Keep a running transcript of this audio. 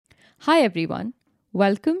Hi everyone,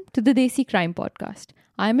 welcome to the Desi Crime Podcast.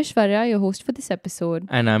 I'm Aishwarya, your host for this episode.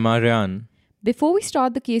 And I'm Aryan. Before we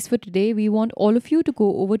start the case for today, we want all of you to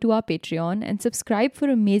go over to our Patreon and subscribe for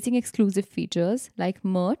amazing exclusive features like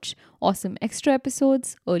merch, awesome extra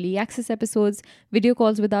episodes, early access episodes, video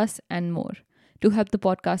calls with us, and more. To help the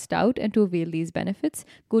podcast out and to avail these benefits,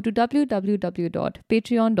 go to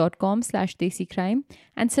www.patreon.com/desicrime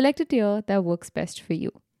and select a tier that works best for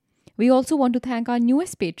you. We also want to thank our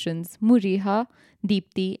newest patrons, Muriha,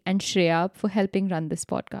 Deepthi, and Shreya, for helping run this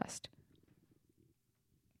podcast.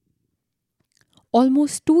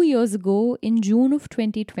 Almost 2 years ago, in June of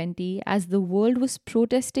 2020, as the world was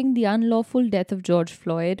protesting the unlawful death of George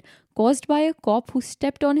Floyd, caused by a cop who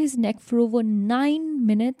stepped on his neck for over 9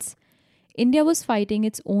 minutes, India was fighting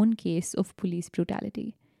its own case of police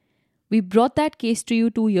brutality. We brought that case to you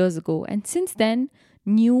 2 years ago, and since then,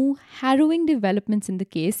 new, harrowing developments in the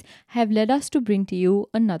case have led us to bring to you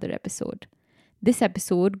another episode. This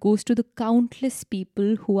episode goes to the countless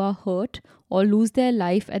people who are hurt or lose their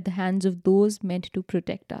life at the hands of those meant to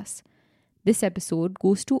protect us. This episode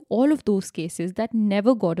goes to all of those cases that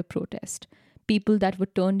never got a protest, people that were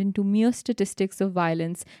turned into mere statistics of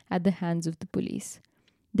violence at the hands of the police.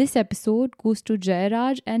 This episode goes to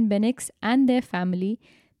Jayaraj and Bennix and their family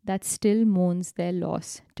that still mourns their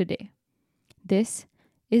loss today. This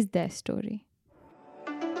is their story.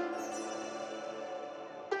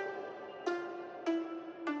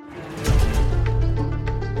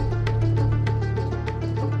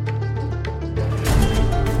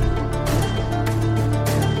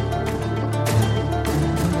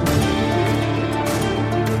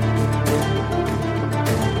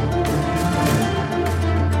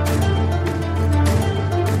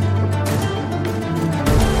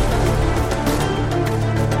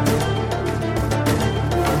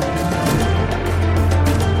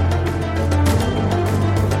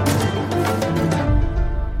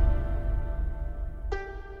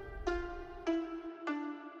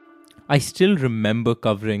 I still remember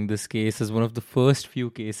covering this case as one of the first few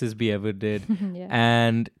cases we ever did. Yeah.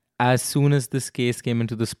 And as soon as this case came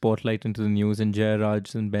into the spotlight, into the news, and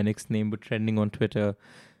Jayaraj and Bennix's name were trending on Twitter,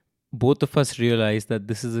 both of us realized that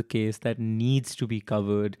this is a case that needs to be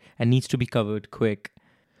covered and needs to be covered quick.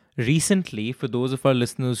 Recently, for those of our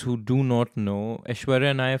listeners who do not know,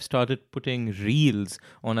 Aishwarya and I have started putting reels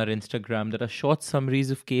on our Instagram that are short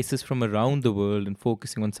summaries of cases from around the world and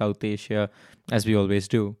focusing on South Asia, as we always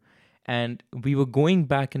do. And we were going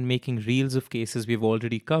back and making reels of cases we've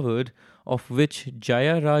already covered, of which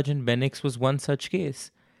Jayaraj and Bennix was one such case.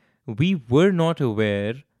 We were not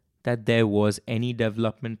aware that there was any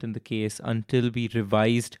development in the case until we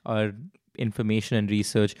revised our information and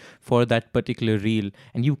research for that particular reel.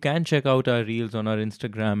 And you can check out our reels on our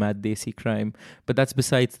Instagram at Desi Crime, but that's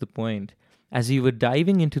besides the point. As we were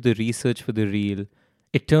diving into the research for the reel,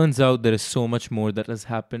 it turns out there is so much more that has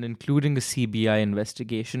happened, including a CBI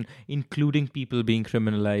investigation, including people being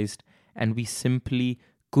criminalized, and we simply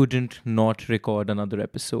couldn't not record another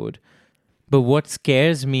episode. But what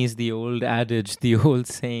scares me is the old adage, the old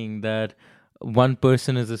saying that one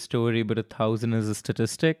person is a story, but 1,000 is a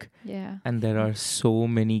statistic. Yeah. And there are so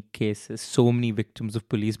many cases, so many victims of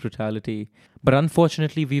police brutality. But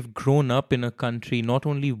unfortunately, we've grown up in a country not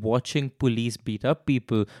only watching police beat up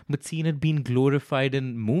people, but seen it being glorified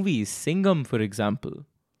in movies. Singham, for example.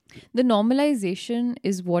 The normalization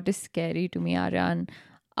is what is scary to me, Aryan.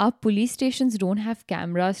 Our police stations don't have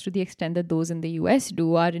cameras to the extent that those in the US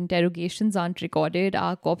do. Our interrogations aren't recorded.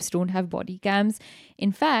 Our cops don't have body cams.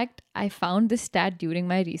 In fact, I found this stat during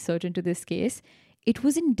my research into this case. It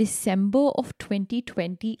was in December of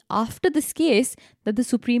 2020, after this case, that the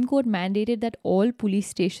Supreme Court mandated that all police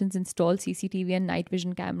stations install CCTV and night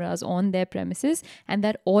vision cameras on their premises and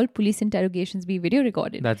that all police interrogations be video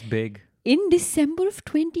recorded. That's big. In December of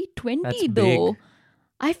 2020, That's though. big.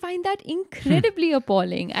 I find that incredibly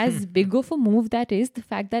appalling. As big of a move that is, the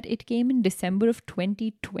fact that it came in December of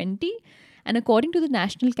 2020. And according to the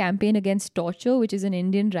National Campaign Against Torture, which is an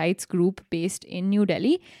Indian rights group based in New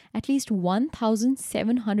Delhi, at least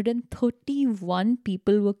 1,731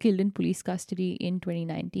 people were killed in police custody in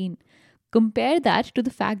 2019. Compare that to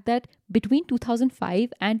the fact that between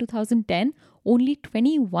 2005 and 2010, only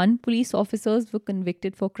 21 police officers were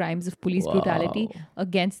convicted for crimes of police brutality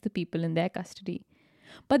against the people in their custody.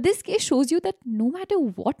 But this case shows you that no matter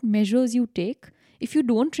what measures you take, if you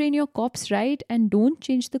don't train your cops right and don't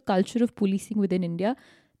change the culture of policing within India,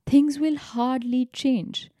 things will hardly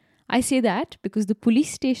change. I say that because the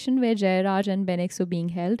police station where Jayaraj and Bennix were being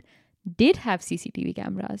held did have CCTV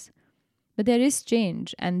cameras. But there is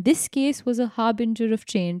change, and this case was a harbinger of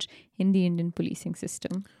change in the Indian policing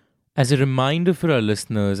system. As a reminder for our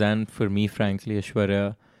listeners and for me, frankly,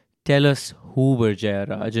 Ashwarya, tell us who were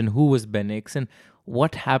Jayaraj and who was Bennix and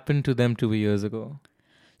what happened to them 2 years ago.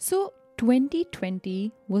 So,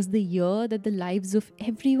 2020 was the year that the lives of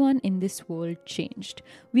everyone in this world changed.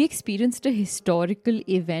 We experienced a historical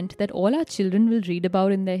event that all our children will read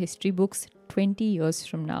about in their history books 20 years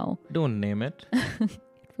from now. Don't name it.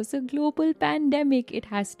 It was a global pandemic, it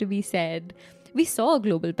has to be said. We saw a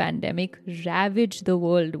global pandemic ravage the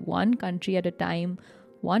world, one country at a time,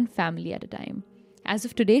 one family at a time. As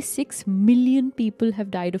of today, 6 million people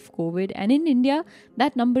have died of COVID, and in India,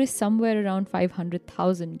 that number is somewhere around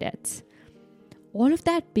 500,000 deaths. All of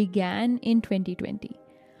that began in 2020.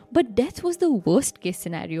 But death was the worst case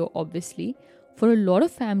scenario, obviously. For a lot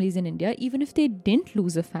of families in India, even if they didn't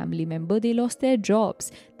lose a family member, they lost their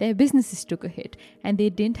jobs, their businesses took a hit, and they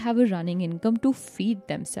didn't have a running income to feed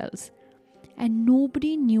themselves. And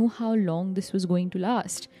nobody knew how long this was going to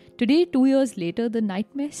last. Today, 2 years later, the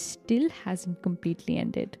nightmare still hasn't completely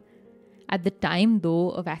ended. At the time, though,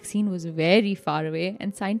 a vaccine was very far away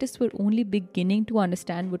and scientists were only beginning to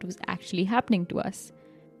understand what was actually happening to us.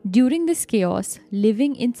 During this chaos,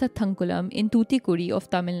 living in Sathankulam in Tuticorin of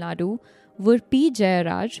Tamil Nadu were P.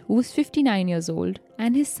 Jayaraj, who was 59 years old,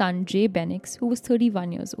 and his son J. Bennix, who was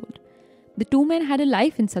 31 years old. The two men had a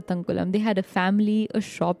life in Sathankulam. They had a family, a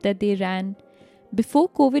shop that they ran. Before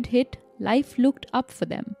COVID hit, life looked up for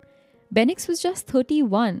them. Bennix was just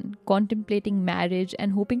 31, contemplating marriage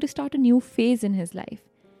and hoping to start a new phase in his life.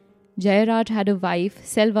 Jayaraj had a wife,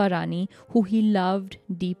 Selva Rani, who he loved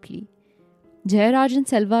deeply. Jayaraj and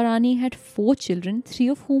Selva Rani had 4 children, 3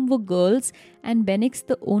 of whom were girls, and Bennix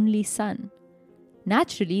the only son.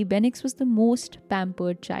 Naturally, Bennix was the most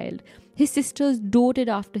pampered child. His sisters doted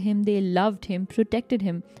after him, they loved him, protected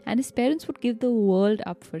him, and his parents would give the world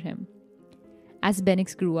up for him. As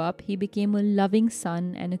Bennix grew up, he became a loving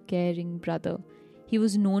son and a caring brother. He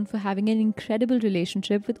was known for having an incredible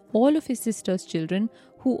relationship with all of his sister's children,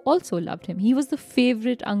 who also loved him. He was the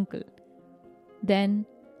favorite uncle. Then,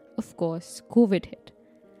 of course, COVID hit,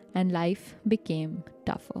 and life became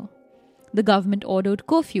tougher. The government ordered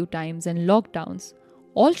curfew times and lockdowns.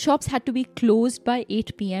 All shops had to be closed by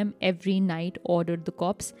 8 p.m. every night, ordered the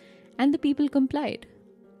cops, and the people complied.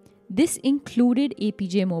 This included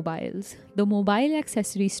APJ Mobiles, the mobile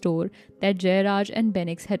accessory store that Jayaraj and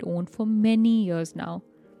Bennix had owned for many years now.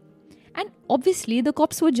 And obviously, the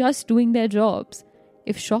cops were just doing their jobs.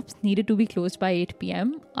 If shops needed to be closed by 8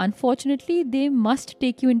 p.m., unfortunately, they must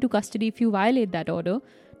take you into custody if you violate that order,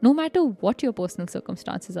 no matter what your personal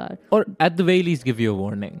circumstances are. Or at the very least, give you a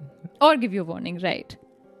warning. Or give you a warning, right.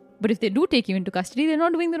 But if they do take you into custody, they're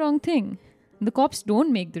not doing the wrong thing. The cops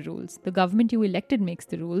don't make the rules. The government you elected makes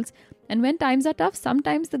the rules. And when times are tough,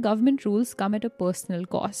 sometimes the government rules come at a personal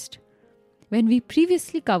cost. When we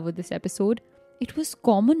previously covered this episode, it was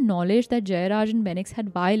common knowledge that Jayaraj and Bennix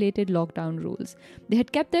had violated lockdown rules. They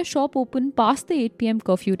had kept their shop open past the 8 p.m.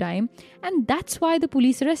 curfew time, and that's why the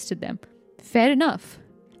police arrested them. Fair enough.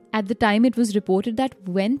 At the time, it was reported that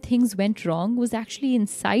when things went wrong was actually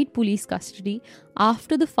inside police custody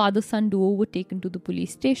after the father-son duo were taken to the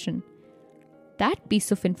police station. That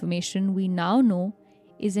piece of information we now know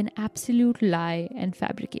is an absolute lie and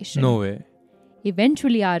fabrication. No way.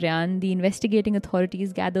 Eventually, Aryan, the investigating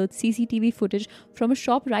authorities gathered CCTV footage from a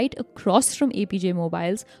shop right across from APJ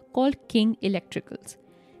Mobiles called King Electricals.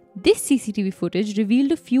 This CCTV footage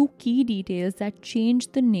revealed a few key details that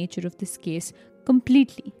changed the nature of this case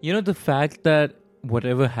completely. You know, the fact that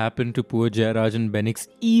whatever happened to poor Jayaraj and Bennix,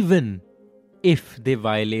 even if they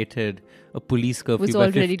violated a police curfew by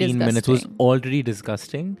 15 minutes, was already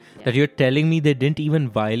disgusting. Yeah. That you're telling me they didn't even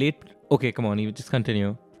violate? Okay, come on, you just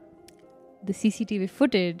continue. The CCTV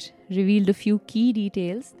footage revealed a few key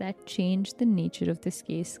details that changed the nature of this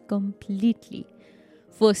case completely.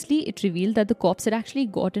 Firstly, it revealed that the cops had actually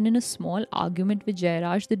gotten in a small argument with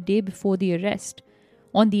Jayaraj the day before the arrest.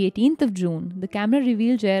 On the 18th of June, the camera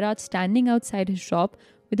revealed Jayaraj standing outside his shop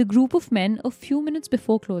with a group of men a few minutes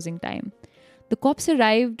before closing time. The cops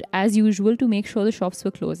arrived as usual to make sure the shops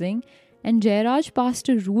were closing, and Jayaraj passed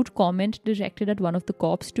a rude comment directed at one of the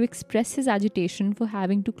cops to express his agitation for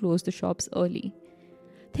having to close the shops early.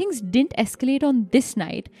 Things didn't escalate on this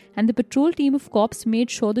night, and the patrol team of cops made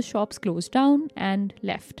sure the shops closed down and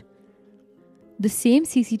left. The same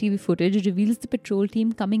CCTV footage reveals the patrol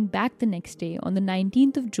team coming back the next day on the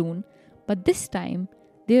 19th of June, but this time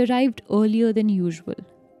they arrived earlier than usual.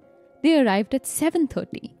 They arrived at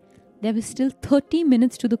 7:30. There was still 30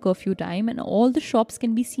 minutes to the curfew time, and all the shops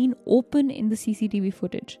can be seen open in the CCTV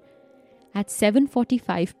footage. At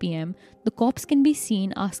 7:45 p.m., the cops can be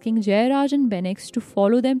seen asking Jayaraj and Bennix to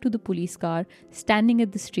follow them to the police car standing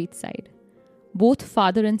at the street side. Both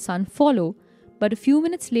father and son follow, but a few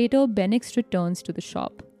minutes later, Bennix returns to the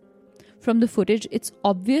shop. From the footage, it's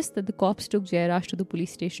obvious that the cops took Jayaraj to the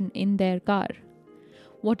police station in their car.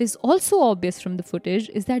 What is also obvious from the footage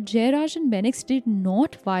is that Jayaraj and Bennix did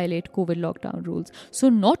not violate COVID lockdown rules. So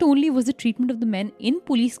not only was the treatment of the men in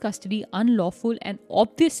police custody unlawful and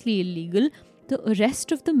obviously illegal, the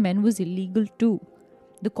arrest of the men was illegal too.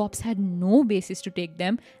 The cops had no basis to take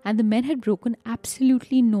them, and the men had broken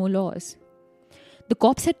absolutely no laws. The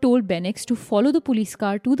cops had told Bennix to follow the police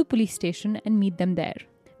car to the police station and meet them there.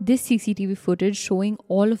 This CCTV footage showing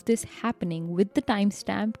all of this happening with the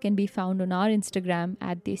timestamp can be found on our Instagram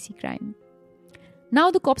 @DesiCrime. Now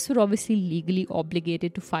the cops were obviously legally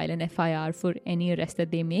obligated to file an FIR for any arrest that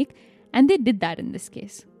they make, and they did that in this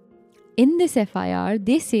case. In this FIR,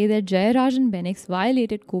 they say that Jayaraj and Bennix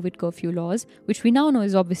violated COVID curfew laws, which we now know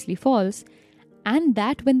is obviously false, and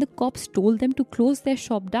that when the cops told them to close their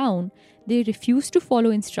shop down, they refused to follow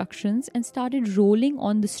instructions and started rolling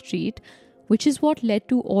on the street, which is what led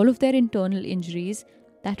to all of their internal injuries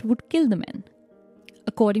that would kill the men.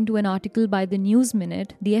 According to an article by the News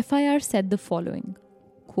Minute, the FIR said the following,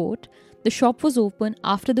 quote, "The shop was open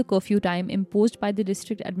after the curfew time imposed by the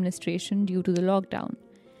district administration due to the lockdown.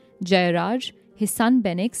 Jayaraj, his son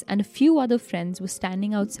Bennix, and a few other friends were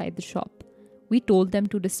standing outside the shop. We told them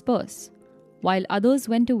to disperse. While others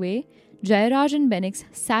went away, Jayaraj and Bennix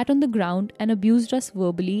sat on the ground and abused us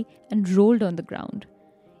verbally and rolled on the ground.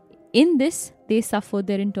 In this, they suffered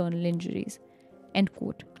their internal injuries." End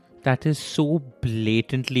quote. That is so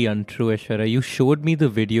blatantly untrue, Aishwarya. You showed me the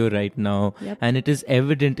video right now, Yep. and it is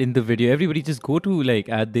evident in the video. Everybody just go to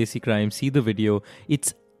 @DesiCrime, see the video.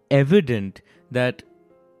 It's evident that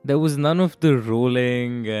there was none of the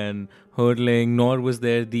rolling and hurdling, nor was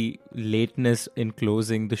there the lateness in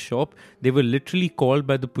closing the shop. They were literally called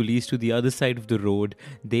by the police to the other side of the road.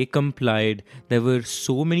 They complied. There were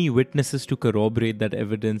so many witnesses to corroborate that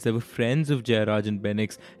evidence. There were friends of Jayaraj and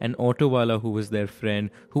Bennix, an autowala who was their friend,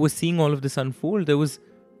 who was seeing all of this unfold.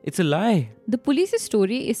 It's a lie. The police's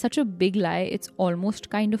story is such a big lie, it's almost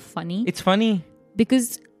kind of funny. It's funny.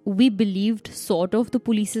 Because we believed sort of the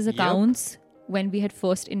police's Yep. accounts when we had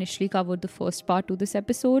first initially covered the first part to this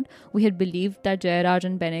episode. We had believed that Jayaraj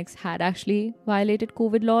and Bennix had actually violated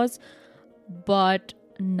COVID laws, but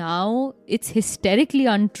now it's hysterically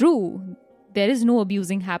untrue. There is no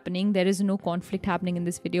abusing happening. There is no conflict happening in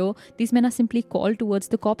this video. These men are simply called towards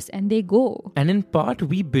the cops and they go. And in part,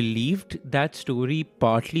 we believed that story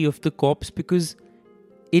partly of the cops because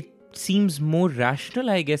it seems more rational,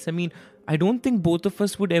 I guess. I mean, I don't think both of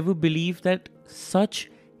us would ever believe that such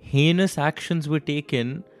heinous actions were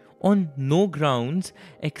taken on no grounds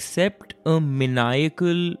except a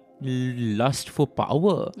maniacal lust for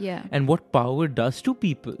power. Yeah. And what power does to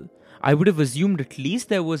people. I would have assumed at least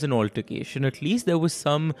there was an altercation, at least there was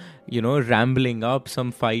some, rambling up,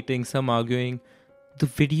 some fighting, some arguing. The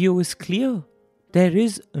video is clear. There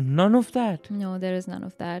is none of that. No, there is none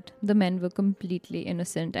of that. The men were completely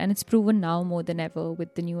innocent, and it's proven now more than ever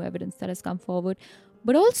with the new evidence that has come forward.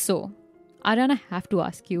 But also, Aryan, I have to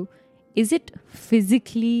ask you, is it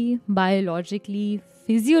physically, biologically,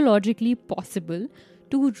 physiologically possible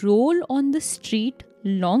to roll on the street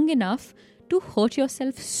long enough to hurt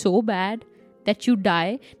yourself so bad that you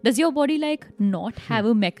die? Does your body not have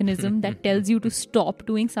a mechanism that tells you to stop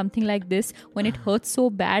doing something like this when it hurts so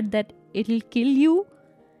bad that it'll kill you?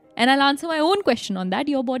 And I'll answer my own question on that.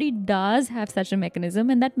 Your body does have such a mechanism,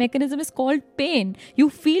 and that mechanism is called pain. You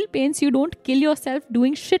feel pain, so you don't kill yourself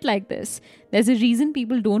doing shit like this. There's a reason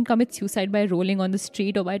people don't commit suicide by rolling on the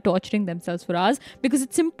street or by torturing themselves for hours, because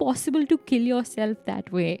it's impossible to kill yourself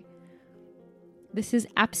that way. This is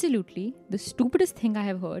absolutely the stupidest thing I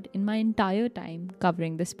have heard in my entire time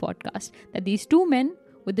covering this podcast. That these two men,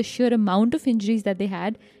 with the sheer amount of injuries that they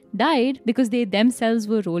had, died because they themselves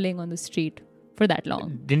were rolling on the street for that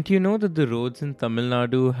long. Didn't you know that the roads in Tamil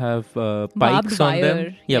Nadu have Barbed pikes on them?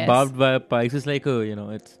 wire, Yeah, yes. barbed wire pikes. It's like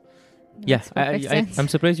it's... Makes perfect sense. I'm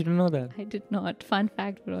surprised you didn't know that. I did not. Fun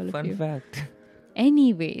fact for all of you. Fun fact.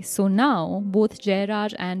 Anyway, so now both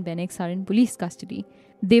Jayaraj and Bennix are in police custody.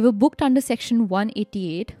 They were booked under Section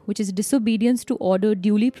 188, which is disobedience to order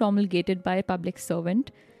duly promulgated by a public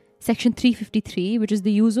servant. Section 353, which is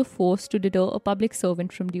the use of force to deter a public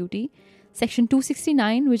servant from duty. Section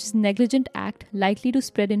 269, which is negligent act likely to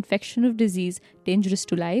spread infection of disease dangerous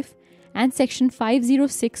to life. And Section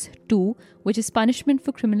 506(2), which is punishment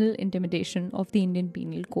for criminal intimidation of the Indian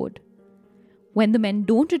Penal Code. When the men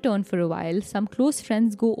don't return for a while, some close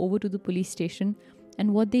friends go over to the police station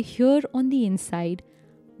and what they hear on the inside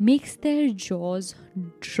makes their jaws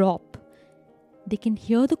drop. They can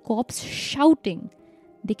hear the cops shouting.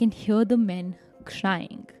 They can hear the men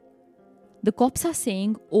crying. The cops are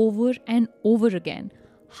saying over and over again,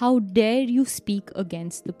 "How dare you speak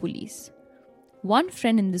against the police?" One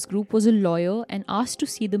friend in this group was a lawyer and asked to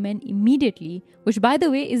see the men immediately, which, by the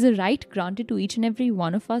way, is a right granted to each and every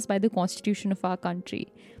one of us by the constitution of our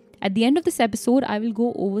country. At the end of this episode, I will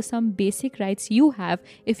go over some basic rights you have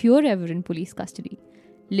if you're ever in police custody.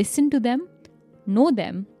 Listen to them, know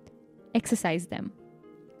them, exercise them.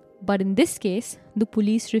 But in this case, the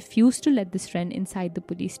police refused to let this friend inside the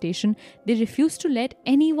police station. They refused to let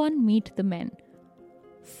anyone meet the men.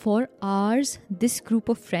 For hours, this group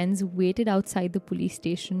of friends waited outside the police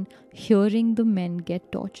station, hearing the men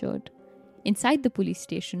get tortured. Inside the police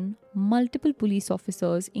station, multiple police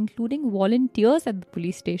officers, including volunteers at the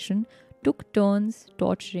police station, took turns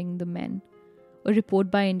torturing the men. A report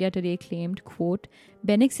by India Today claimed, quote,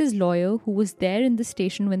 Bennix's lawyer, who was there in the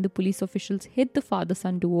station when the police officials hit the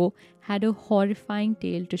father-son duo, had a horrifying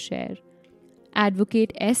tale to share.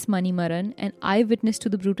 Advocate S. Manimaran, an eyewitness to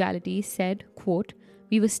the brutality, said, quote,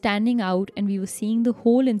 we were standing out and we were seeing the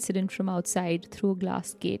whole incident from outside through a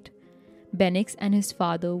glass gate. Bennix and his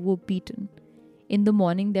father were beaten. In the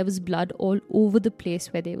morning, there was blood all over the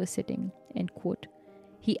place where they were sitting, end quote.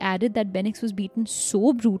 He added that Bennix was beaten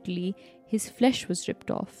so brutally, his flesh was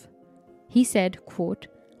ripped off. He said, quote,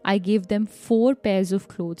 I gave them 4 pairs of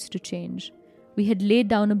clothes to change. We had laid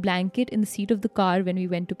down a blanket in the seat of the car when we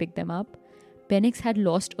went to pick them up. Bennix had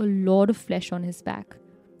lost a lot of flesh on his back,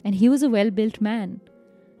 and he was a well-built man.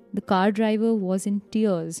 The car driver was in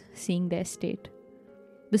tears seeing their state.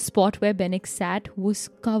 The spot where Bennix sat was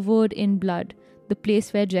covered in blood. The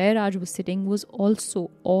place where Jayaraj was sitting was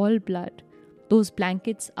also all blood. Those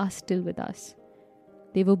blankets are still with us.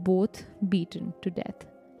 They were both beaten to death.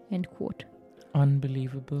 End quote.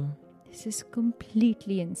 Unbelievable. This is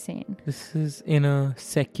completely insane. This is in a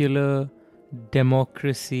secular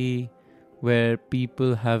democracy where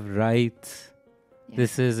people have rights. Yeah.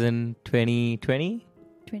 This is in 2020?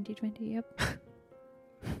 2020, yep.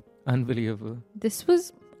 Unbelievable. This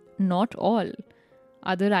was not all.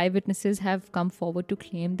 Other eyewitnesses have come forward to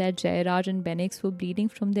claim that Jayaraj and Bennix were bleeding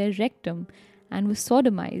from their rectum and were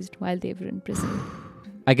sodomized while they were in prison.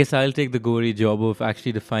 I guess I'll take the gory job of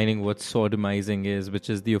actually defining what sodomizing is, which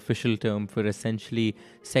is the official term for essentially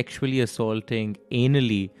sexually assaulting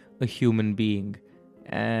anally a human being.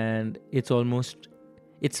 And it's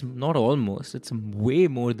way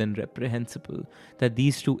more than reprehensible that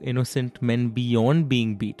these 2 innocent men, beyond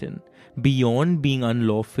being beaten, beyond being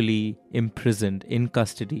unlawfully imprisoned in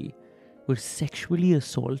custody, were sexually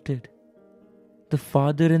assaulted. The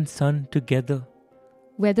father and son together.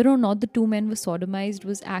 Whether or not the 2 men were sodomized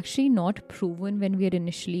was actually not proven when we had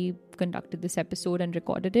initially conducted this episode and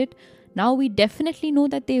recorded it. Now we definitely know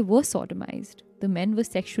that they were sodomized. The men were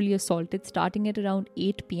sexually assaulted starting at around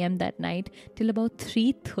 8 p.m. that night till about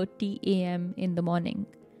 3:30 a.m. in the morning.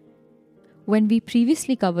 When we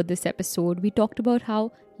previously covered this episode, we talked about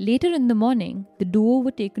how later in the morning, the duo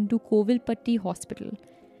were taken to Kovilpatti Hospital.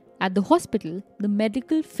 At the hospital, the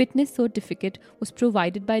medical fitness certificate was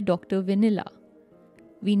provided by Dr. Vanilla.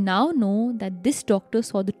 We now know that this doctor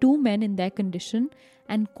saw the 2 men in their condition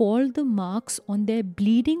and called the marks on their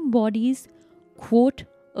bleeding bodies, quote,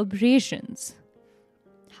 abrasions.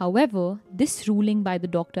 However, this ruling by the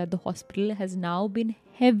doctor at the hospital has now been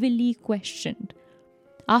heavily questioned.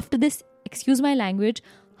 After this, excuse my language,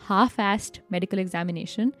 half-assed medical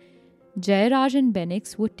examination, Jayaraj and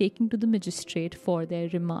Bennix were taken to the magistrate for their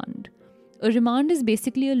remand. A remand is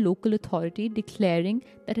basically a local authority declaring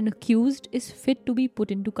that an accused is fit to be put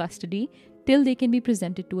into custody till they can be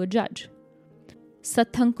presented to a judge.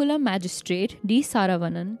 Sathankula magistrate D.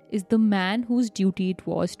 Saravanan is the man whose duty it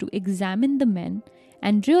was to examine the men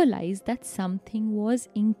and realize that something was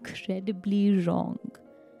incredibly wrong.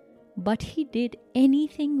 But he did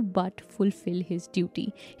anything but fulfill his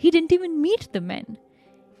duty. He didn't even meet the men.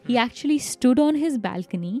 He actually stood on his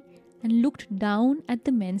balcony and looked down at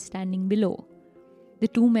the men standing below. The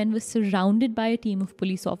 2 men were surrounded by a team of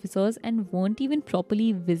police officers and weren't even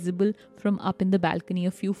properly visible from up in the balcony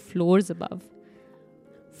a few floors above.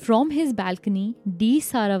 From his balcony, D.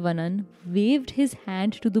 Saravanan waved his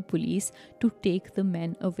hand to the police to take the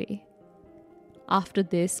men away. After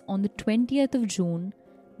this, on the 20th of June,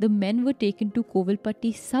 the men were taken to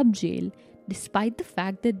Kovilpatti sub-jail despite the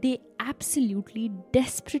fact that they absolutely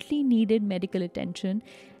desperately needed medical attention.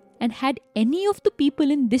 And had any of the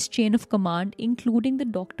people in this chain of command, including the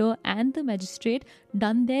doctor and the magistrate,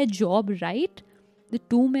 done their job right, the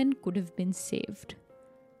 2 men could have been saved.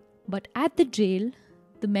 But at the jail,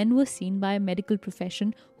 the men were seen by a medical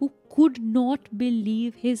profession who could not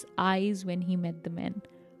believe his eyes when he met the men.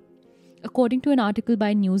 According to an article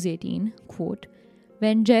by News 18, quote,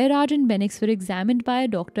 when Jayaraj and Bennix were examined by a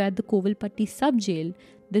doctor at the Kovalpatti sub-jail,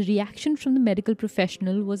 the reaction from the medical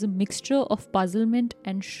professional was a mixture of puzzlement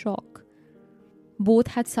and shock. Both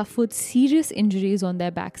had suffered serious injuries on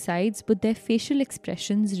their backsides, but their facial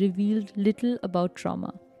expressions revealed little about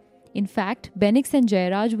trauma. In fact, Bennix and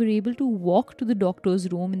Jayaraj were able to walk to the doctor's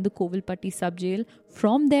room in the Kovalpatti sub-jail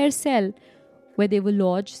from their cell, where they were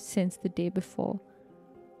lodged since the day before.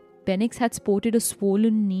 Bennix had sported a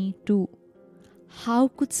swollen knee too. How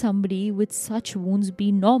could somebody with such wounds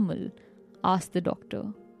be normal? Asked the doctor.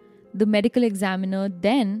 The medical examiner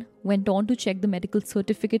then went on to check the medical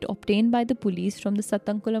certificate obtained by the police from the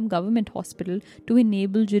Sattankulam Government Hospital to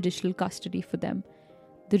enable judicial custody for them.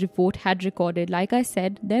 The report had recorded, like I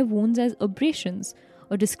said, their wounds as abrasions,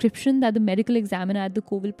 a description that the medical examiner at the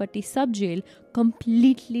Kovalpatti sub-jail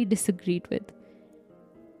completely disagreed with.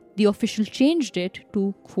 The official changed it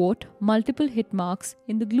to, quote, multiple hit marks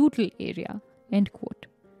in the gluteal area, end quote.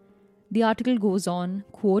 The article goes on,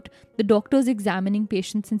 quote, the doctors examining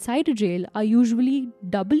patients inside a jail are usually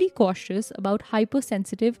doubly cautious about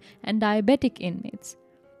hypersensitive and diabetic inmates.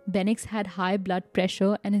 Bennix had high blood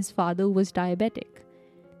pressure and his father was diabetic.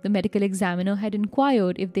 The medical examiner had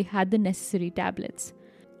inquired if they had the necessary tablets.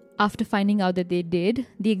 After finding out that they did,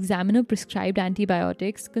 the examiner prescribed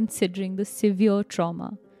antibiotics considering the severe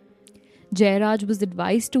trauma. Jayaraj was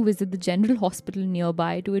advised to visit the general hospital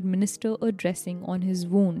nearby to administer a dressing on his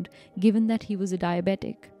wound, given that he was a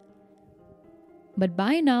diabetic. But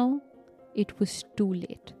by now, it was too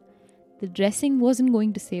late. The dressing wasn't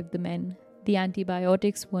going to save the men, the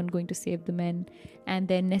antibiotics weren't going to save the men, and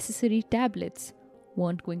their necessary tablets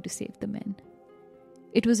weren't going to save the men.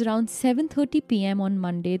 It was around 7:30 p.m. on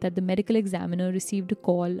Monday that the medical examiner received a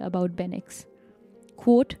call about Bennix.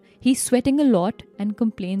 Quote, he's sweating a lot and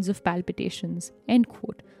complains of palpitations, end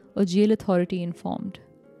quote, a jail authority informed.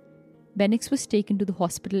 Bennix was taken to the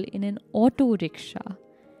hospital in an auto rickshaw,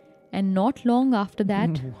 and not long after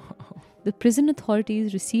that, the prison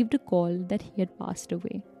authorities received a call that he had passed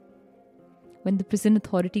away. When the prison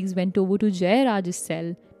authorities went over to Jayaraj's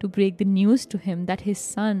cell to break the news to him that his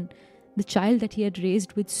son, the child that he had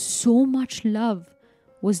raised with so much love,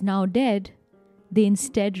 was now dead, they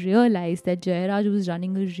instead realized that Jayaraj was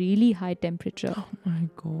running a really high temperature. Oh my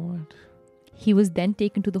God. He was then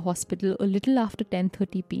taken to the hospital a little after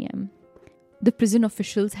 10:30 p.m. The prison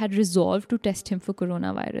officials had resolved to test him for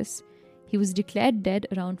coronavirus. He was declared dead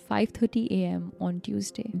around 5:30 a.m. on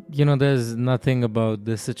Tuesday. You know, there's nothing about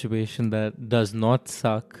this situation that does not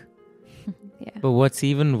suck. Yeah. But what's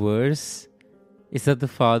even worse is that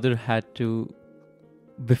the father had to,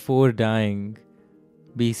 before dying,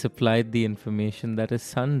 be supplied the information that his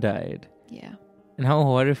son died. Yeah. And how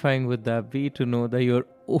horrifying would that be to know that your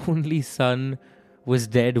only son was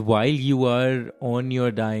dead while you are on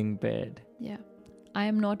your dying bed? Yeah. I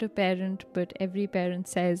am not a parent, but every parent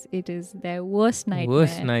says it is their worst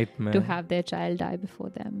nightmare to have their child die before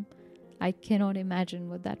them. I cannot imagine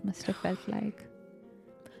what that must have felt like.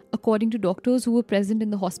 According to doctors who were present in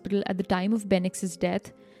the hospital at the time of Bennix's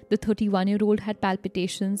death, the 31-year-old had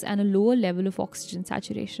palpitations and a lower level of oxygen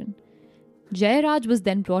saturation. Jayaraj was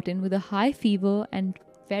then brought in with a high fever and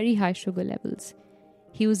very high sugar levels.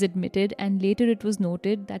 He was admitted and later it was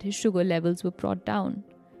noted that his sugar levels were brought down.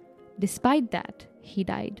 Despite that, he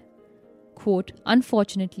died. Quote,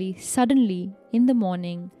 unfortunately, suddenly, in the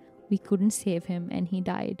morning, we couldn't save him and he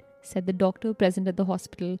died, said the doctor present at the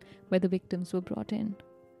hospital where the victims were brought in.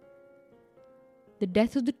 The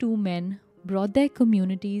death of the two men brought their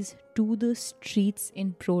communities to the streets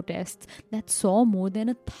in protests that saw more than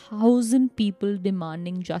 1,000 people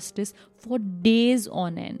demanding justice for days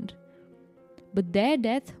on end. But their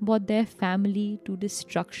death brought their family to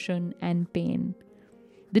destruction and pain.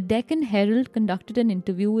 The Deccan Herald conducted an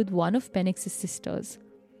interview with one of Bennix's sisters.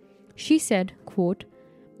 She said, quote,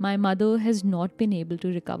 my mother has not been able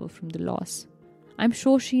to recover from the loss. I'm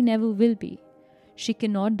sure she never will be. She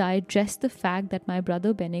cannot digest the fact that my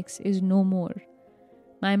brother Bennix is no more.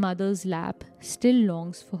 My mother's lap still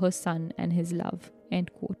longs for her son and his love,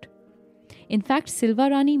 end quote. In fact, Silva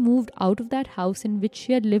Rani moved out of that house in which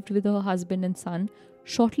she had lived with her husband and son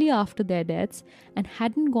shortly after their deaths and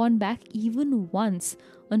hadn't gone back even once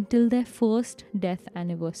until their first death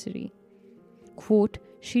anniversary. Quote,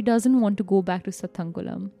 she doesn't want to go back to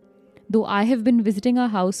Sattankulam. Though I have been visiting our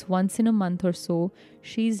house once in a month or so,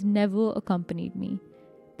 she's never accompanied me.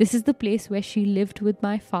 This is the place where she lived with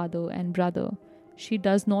my father and brother. she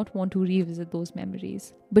does not want to revisit those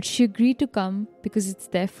memories. But she agreed to come because it's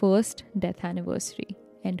their first death anniversary.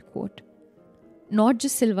 End quote. Not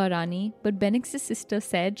just Silva Rani, but Bennix's sister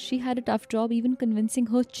said she had a tough job even convincing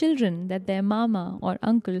her children that their mama or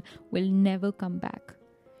uncle will never come back.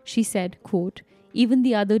 She said, quote, "Even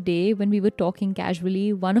the other day when we were talking casually,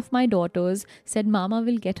 one of my daughters said mama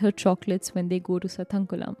will get her chocolates when they go to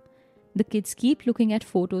Sathankulam. The kids keep looking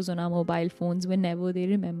at photos on our mobile phones whenever they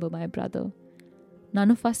remember my brother.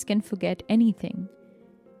 None of us can forget anything.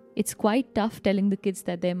 It's quite tough telling the kids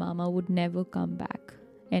that their mama would never come back."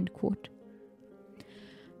 End quote.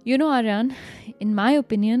 You know, Aryan, in my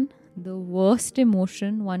opinion, the worst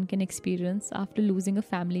emotion one can experience after losing a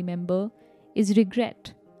family member is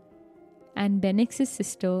regret. And Bennix's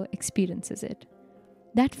sister experiences it.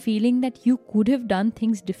 That feeling that you could have done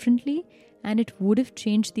things differently and it would have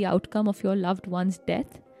changed the outcome of your loved one's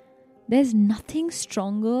death. There's nothing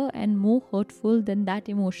stronger and more hurtful than that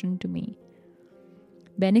emotion to me.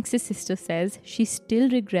 Bennix's sister says she still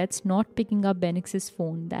regrets not picking up Bennix's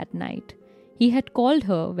phone that night. He had called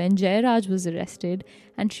her when Jayaraj was arrested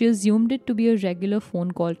and she assumed it to be a regular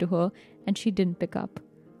phone call to her and she didn't pick up.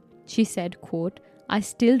 She said, quote, "I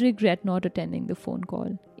still regret not attending the phone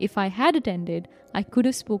call. If I had attended, I could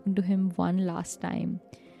have spoken to him one last time.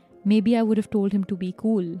 Maybe I would have told him to be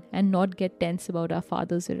cool and not get tense about our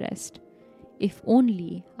father's arrest. If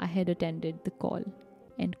only I had attended the call."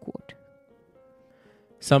 End quote.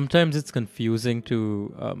 Sometimes it's confusing to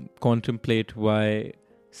contemplate why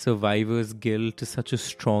survivor's guilt is such a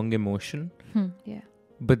strong emotion. Yeah.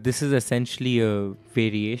 But this is essentially a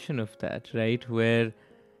variation of that, right? Where,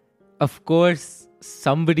 of course,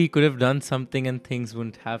 somebody could have done something and things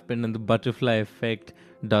wouldn't happen, and the butterfly effect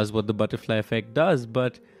does what the butterfly effect does.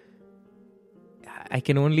 But I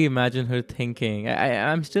can only imagine her thinking,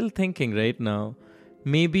 I'm still thinking right now,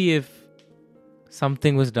 maybe if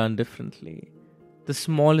something was done differently, the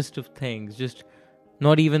smallest of things, just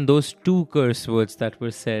not even those 2 curse words that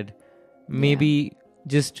were said, maybe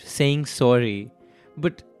just saying sorry.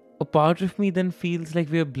 But a part of me then feels like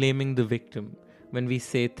we are blaming the victim when we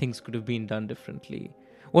say things could have been done differently.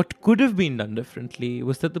 What could have been done differently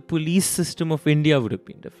was that the police system of India would have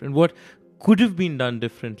been different. What could have been done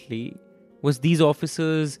differently was these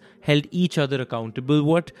officers held each other accountable.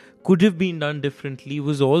 What could have been done differently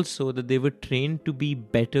was also that they were trained to be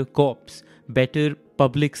better cops, better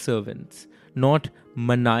public servants, not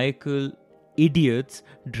maniacal idiots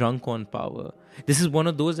drunk on power. This is one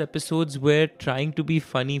of those episodes where trying to be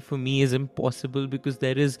funny for me is impossible because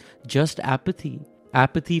there is just apathy.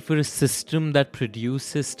 Apathy for a system that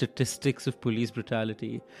produces statistics of police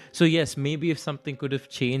brutality. So yes, maybe if something could have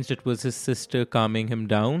changed, it was his sister calming him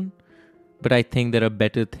down. But I think there are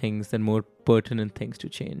better things and more pertinent things to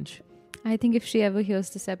change. I think if she ever hears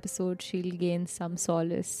this episode, she'll gain some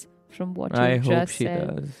solace from what I you've hope just she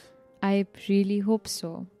said. does. I really hope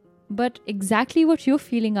so. But exactly what you're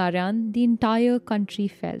feeling, Aryan, the entire country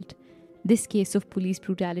felt. This case of police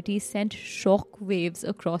brutality sent shock waves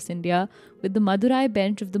across India, with the Madurai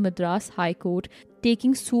bench of the Madras High Court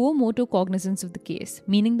taking suo motu cognizance of the case,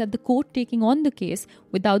 meaning that the court taking on the case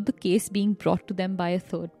without the case being brought to them by a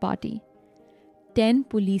third party. 10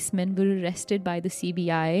 policemen were arrested by the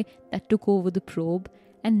CBI that took over the probe,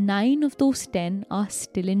 and 9 of those 10 are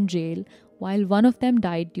still in jail, while one of them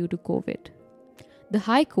died due to COVID. The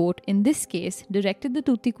High Court, in this case, directed the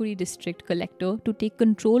Tuticorin district collector to take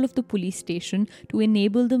control of the police station to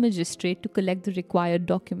enable the magistrate to collect the required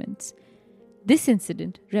documents. This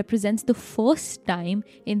incident represents the first time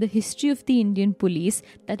in the history of the Indian police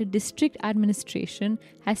that a district administration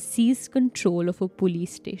has seized control of a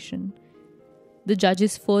police station. The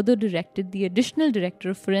judges further directed the additional director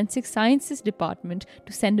of Forensic Sciences Department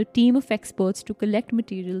to send a team of experts to collect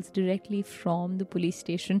materials directly from the police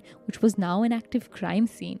station, which was now an active crime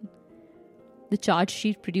scene. The charge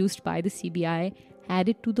sheet produced by the CBI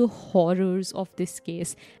added to the horrors of this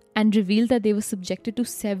case and revealed that they were subjected to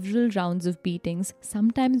several rounds of beatings,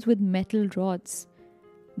 sometimes with metal rods.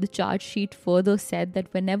 The charge sheet further said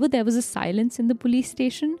that whenever there was a silence in the police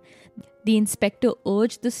station, the inspector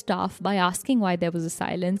urged the staff by asking why there was a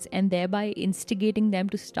silence and thereby instigating them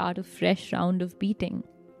to start a fresh round of beating.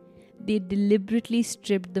 They deliberately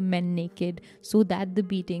stripped the men naked so that the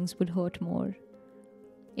beatings would hurt more.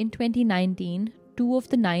 In 2019, 2 of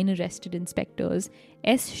the 9 arrested inspectors,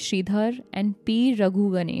 S. Sridhar and P.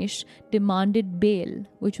 Raghu Ganesh, demanded bail,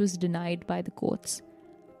 which was denied by the courts.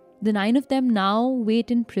 The 9 of them now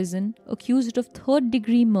wait in prison, accused of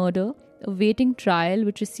third-degree murder, awaiting trial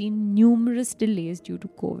which has seen numerous delays due to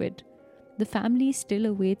COVID. The family still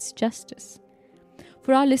awaits justice. For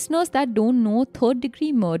For our listeners that don't know, third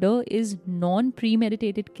degree murder is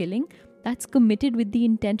non-premeditated killing that's committed with the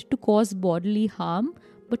intent to cause bodily harm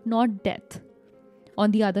but not death.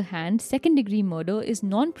 On the other hand, second degree murder is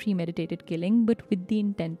non-premeditated killing but with the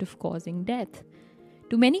intent of causing death.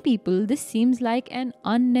 To many people, this seems like an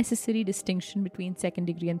unnecessary distinction between second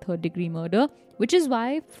degree and third degree murder, which is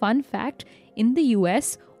why, fun fact, in the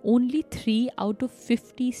US, only 3 out of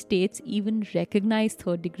 50 states even recognize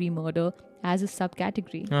third degree murder as a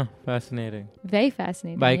subcategory. Fascinating. Very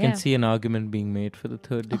fascinating. But I can see an argument being made for the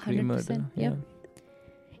third degree 100%, murder. yeah.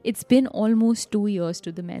 It's been almost 2 years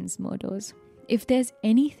to the men's murders. If there's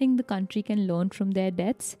anything the country can learn from their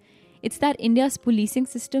deaths, it's that India's policing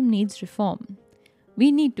system needs reform.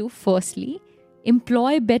 We need to, firstly,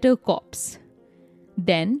 employ better cops.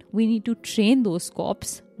 Then, we need to train those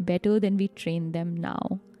cops better than we train them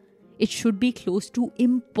now. It should be close to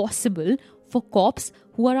impossible for cops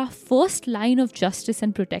who are our first line of justice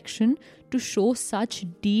and protection to show such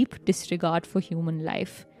deep disregard for human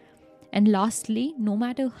life. And lastly, no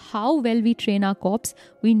matter how well we train our cops,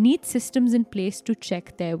 we need systems in place to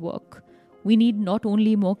check their work. We need not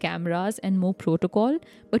only more cameras and more protocol,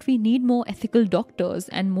 but we need more ethical doctors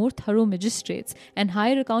and more thorough magistrates and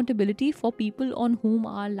higher accountability for people on whom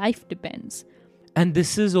our life depends. And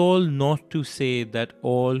this is all not to say that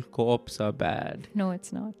all cops are bad. No,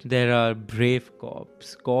 it's not. There are brave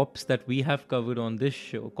cops, cops that we have covered on this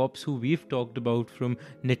show, cops who we've talked about from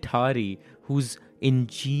Nithari, whose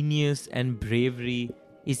ingenious and bravery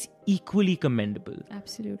is equally commendable.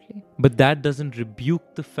 Absolutely. But that doesn't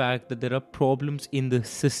rebuke the fact that there are problems in the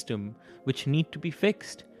system which need to be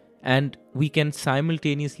fixed. And we can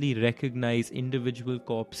simultaneously recognize individual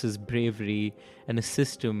cops' bravery and a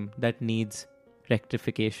system that needs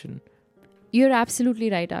rectification. You're absolutely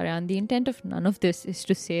right, Aryan. The intent of none of this is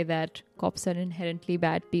to say that cops are inherently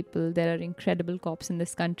bad people. There are incredible cops in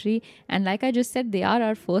this country. And like I just said, they are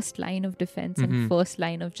our first line of defense and first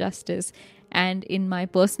line of justice. And in my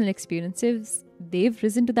personal experiences, they've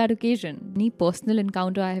risen to that occasion. Any personal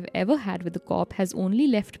encounter I have ever had with a cop has only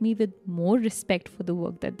left me with more respect for the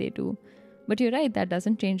work that they do. But you're right, that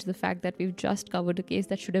doesn't change the fact that we've just covered a case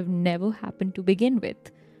that should have never happened to begin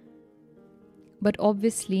with. But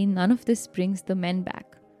obviously, none of this brings the men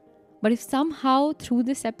back. But if somehow through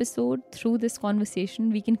this episode, through this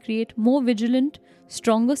conversation, we can create more vigilant,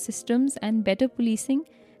 stronger systems and better policing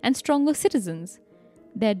and stronger citizens,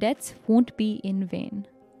 their deaths won't be in vain.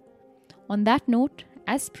 On that note,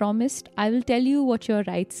 as promised, I will tell you what your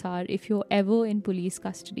rights are if you're ever in police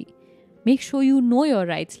custody. Make sure you know your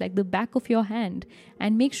rights like the back of your hand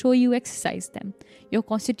and make sure you exercise them. Your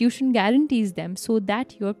constitution guarantees them so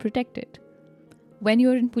that you're protected. When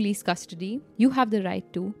you're in police custody, you have the right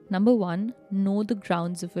to, number 1, know the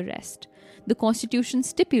grounds of arrest. The Constitution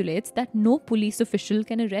stipulates that no police official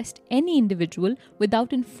can arrest any individual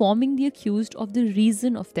without informing the accused of the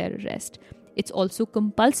reason of their arrest. It's also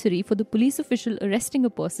compulsory for the police official arresting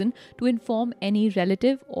a person to inform any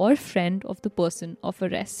relative or friend of the person of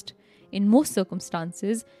arrest. In most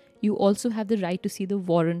circumstances, you also have the right to see the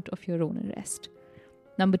warrant of your own arrest.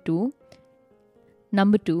 Number two,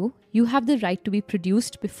 you have the right to be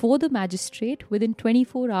produced before the magistrate within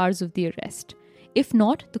 24 hours of the arrest. If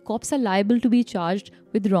not, the cops are liable to be charged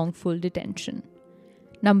with wrongful detention.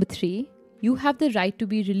 Number 3, you have the right to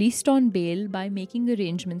be released on bail by making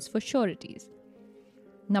arrangements for sureties.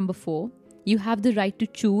 Number 4, you have the right to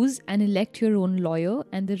choose and elect your own lawyer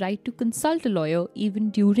and the right to consult a lawyer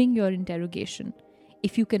even during your interrogation.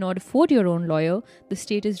 If you cannot afford your own lawyer, the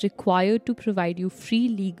state is required to provide you free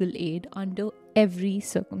legal aid under every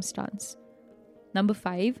circumstance. Number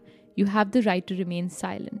 5, you have the right to remain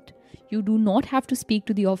silent. You do not have to speak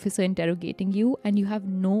to the officer interrogating you, and you have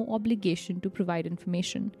no obligation to provide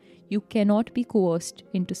information. You cannot be coerced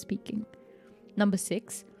into speaking. Number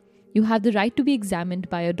 6, you have the right to be examined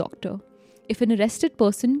by a doctor. If an arrested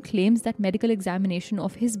person claims that medical examination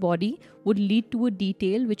of his body would lead to a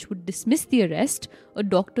detail which would dismiss the arrest, a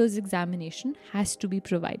doctor's examination has to be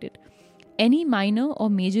provided. Any minor or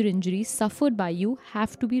major injuries suffered by you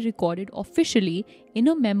have to be recorded officially in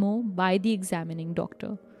a memo by the examining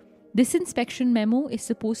doctor. This inspection memo is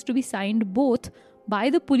supposed to be signed both by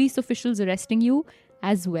the police officials arresting you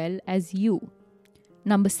as well as you.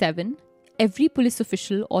 Number 7, every police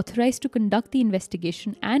official authorized to conduct the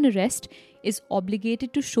investigation and arrest is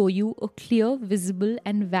obligated to show you a clear, visible,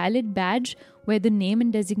 and valid badge where the name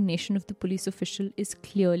and designation of the police official is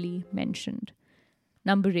clearly mentioned.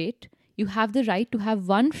 Number 8, you have the right to have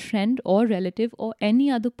one friend or relative or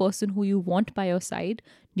any other person who you want by your side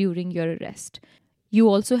during your arrest. You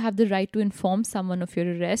also have the right to inform someone of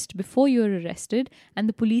your arrest before you are arrested, and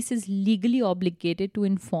the police is legally obligated to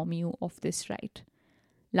inform you of this right.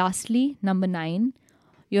 Lastly, number 9,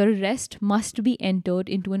 your arrest must be entered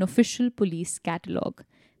into an official police catalogue.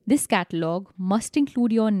 This catalogue must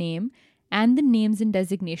include your name and the names and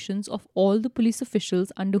designations of all the police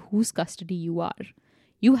officials under whose custody you are.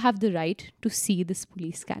 You have the right to see this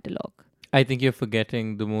police catalogue. I think you're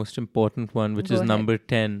forgetting the most important one, which Go is ahead. number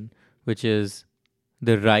 10, which is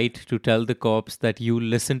the right to tell the cops that you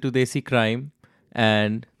listen to Desi Crime,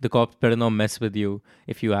 and the cops better not mess with you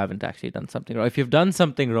if you haven't actually done something wrong. If you've done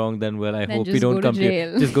something wrong, then well, I Then hope you just don't go to come here.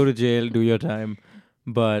 jail. Just go to jail, do your time.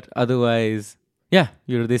 But otherwise, yeah,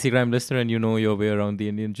 you're a Desi Crime listener and you know your way around the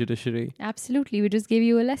Indian judiciary. Absolutely. We just gave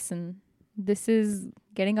you a lesson. This is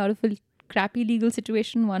getting out of a crappy legal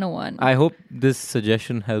situation 101. I hope this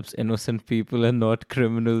suggestion helps innocent people and not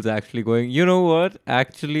criminals actually going, you know what?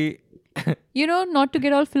 Actually, Not to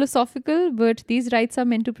get all philosophical, but these rights are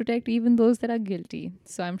meant to protect even those that are guilty.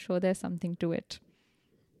 So I'm sure there's something to it.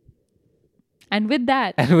 And with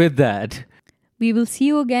that, we will see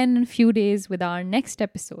you again in a few days with our next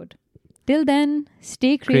episode. Till then,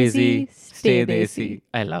 stay crazy, stay desi.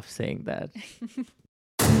 I love saying that.